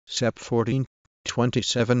Sept 14,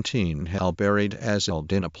 2017. Halle Berry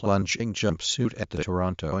dazzled in a plunging jumpsuit at the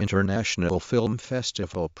Toronto International Film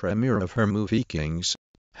Festival premiere of her movie Kings.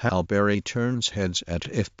 Halle Berry turns heads at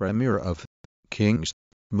TIFF premiere of Kings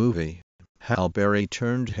movie. Halle Berry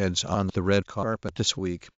turned heads on the red carpet this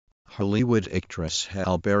week. Hollywood actress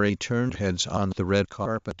Halle Berry turned heads on the red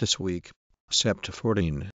carpet this week. Sept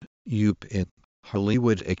 14. UP.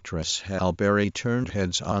 Hollywood actress Halle Berry turned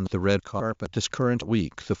heads on the red carpet this current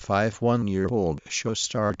week. The 51-year-old show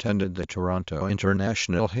star attended the Toronto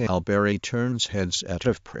International Halle Berry turns heads at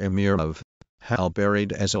TIFF premiere of Halle Berry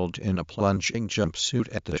dazzled in a plunging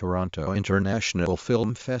jumpsuit at the Toronto International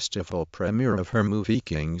Film Festival premiere of her movie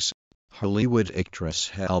Kings. Hollywood actress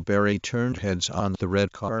Halle Berry turned heads on the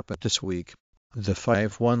red carpet this week. The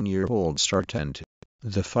 51-year-old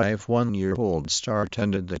star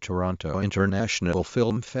attended the Toronto International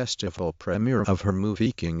Film Festival premiere of her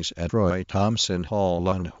movie Kings at Roy Thomson Hall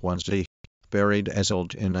on Wednesday. Berry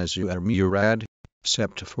dazzled in a Zuhair Murad.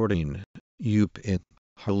 Sept 14. UP.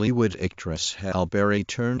 Hollywood actress Halle Berry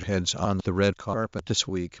turned heads on the red carpet this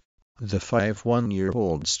week. The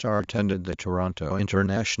 51-year-old star attended the Toronto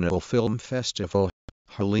International Film Festival.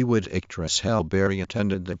 Hollywood actress Halle Berry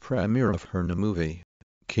attended the premiere of her new movie,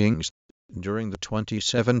 Kings, during the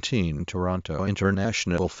 2017 Toronto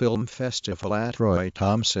International Film Festival at Roy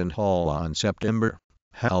Thomson Hall on September.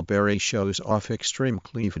 Halle Berry shows off extreme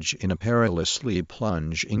cleavage in a perilously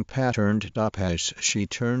plunging patterned top as she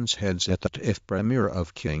turns heads at the TIFF premiere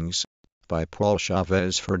of Kings. By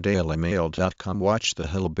Chavez for dailymail.com. Watch the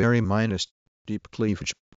Halle Berry deep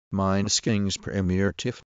cleavage Kings premiere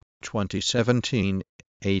TIFF 2017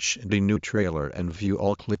 HD new trailer and view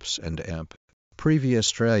all clips and amp. Previous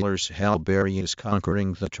trailers. Halle Berry is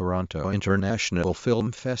conquering the Toronto International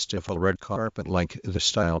Film Festival red carpet like the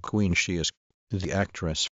style queen she is. The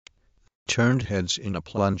actress turned heads in a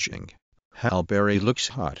plunging Halle Berry Looks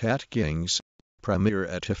Hot at Kings premiere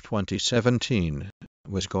at TIFF 2017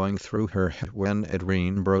 was going through her head when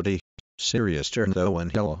Adrien Brody, serious turn though when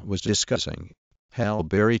Halle was discussing. Halle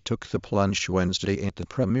Berry took the plunge Wednesday at the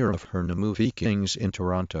premiere of her new movie Kings in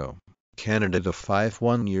Toronto, Canada. The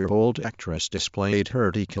 51-year-old actress displayed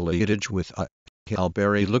her decolletage with a Halle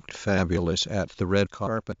Berry looked fabulous at the red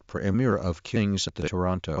carpet premiere of Kings at the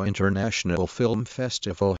Toronto International Film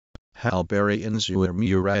Festival. Halle Berry and Zuhair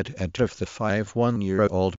Murad at TIFF. The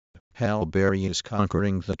 51-year-old Halle Berry is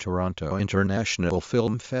conquering the Toronto International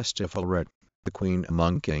Film Festival red, the queen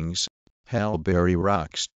among kings. Halle Berry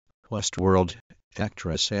rocks. Westworld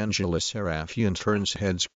actress Angela Serafian turns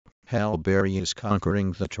heads. Halle Berry is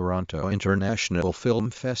conquering the Toronto International Film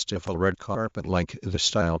Festival red carpet like the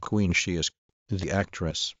style queen she is. The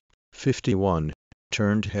actress, 51,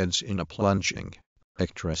 turned heads in a plunging.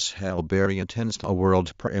 Actress Halle Berry attends the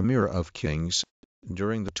world premiere of Kings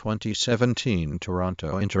during the 2017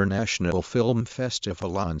 Toronto International Film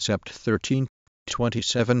Festival on Sept 13,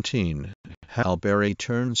 2017. Halle Berry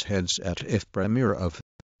turns heads at TIFF premiere of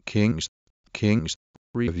Kings.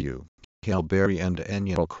 Review. Halle Berry and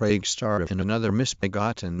Daniel Craig star in another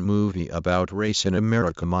misbegotten movie about race in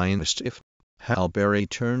America TIFF. Halle Berry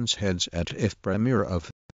turns heads at TIFF premiere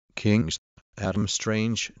of Kings. Adam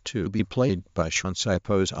Strange, to be played by Sean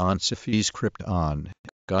Sipos on Sophie's Krypton.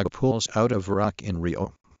 Gaga pulls out of Rock in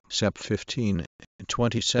Rio. Sept 15,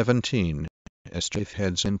 2017. As TIFF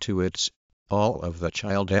heads into its, all of the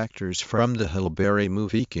child actors from the Halle Berry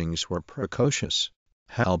movie Kings were precocious.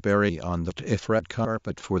 Halle Berry on the TIFF red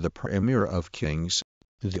carpet for the premiere of Kings.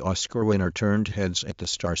 The Oscar winner turned heads at the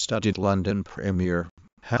star-studded London premiere.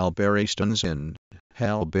 Halle Berry stuns in.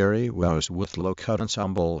 Halle Berry wows with low-cut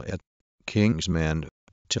ensemble at Kings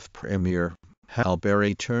TIFF premiere. Halle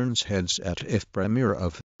Berry turns heads at TIFF premiere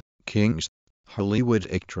of Kings. Hollywood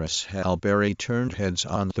actress Halle Berry turned heads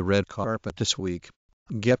on the red carpet this week.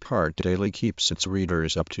 Gephardt Daily keeps its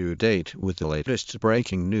readers up to date with the latest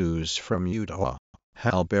breaking news from Utah.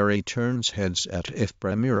 Halle Berry turns heads at TIFF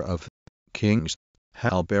premiere of Kings.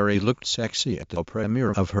 Halle Berry looked sexy at the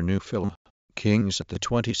premiere of her new film, Kings, at the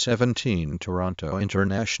 2017 Toronto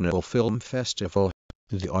International Film Festival.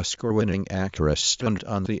 The Oscar-winning actress stunned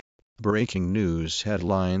on the breaking news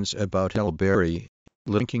headlines about Halle Berry,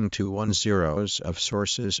 linking to 1/0 of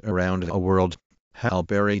sources around the world. Halle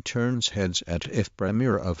Berry turns heads at TIFF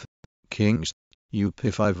premiere of Kings. UP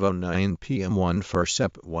 5:09 p.m. 1 for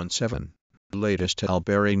Sept 17. Latest Halle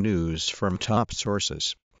Berry news from top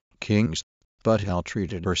sources. Kings. But Halle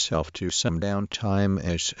treated herself to some downtime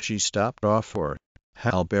as she stopped off for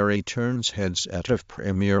Halle Berry turns heads at TIFF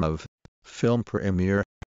premiere of film premiere.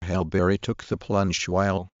 Halle Berry took the plunge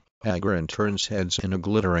while Adrien turns heads in a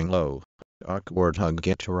glittering low Awkward hug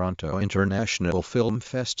at Toronto International Film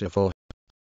Festival.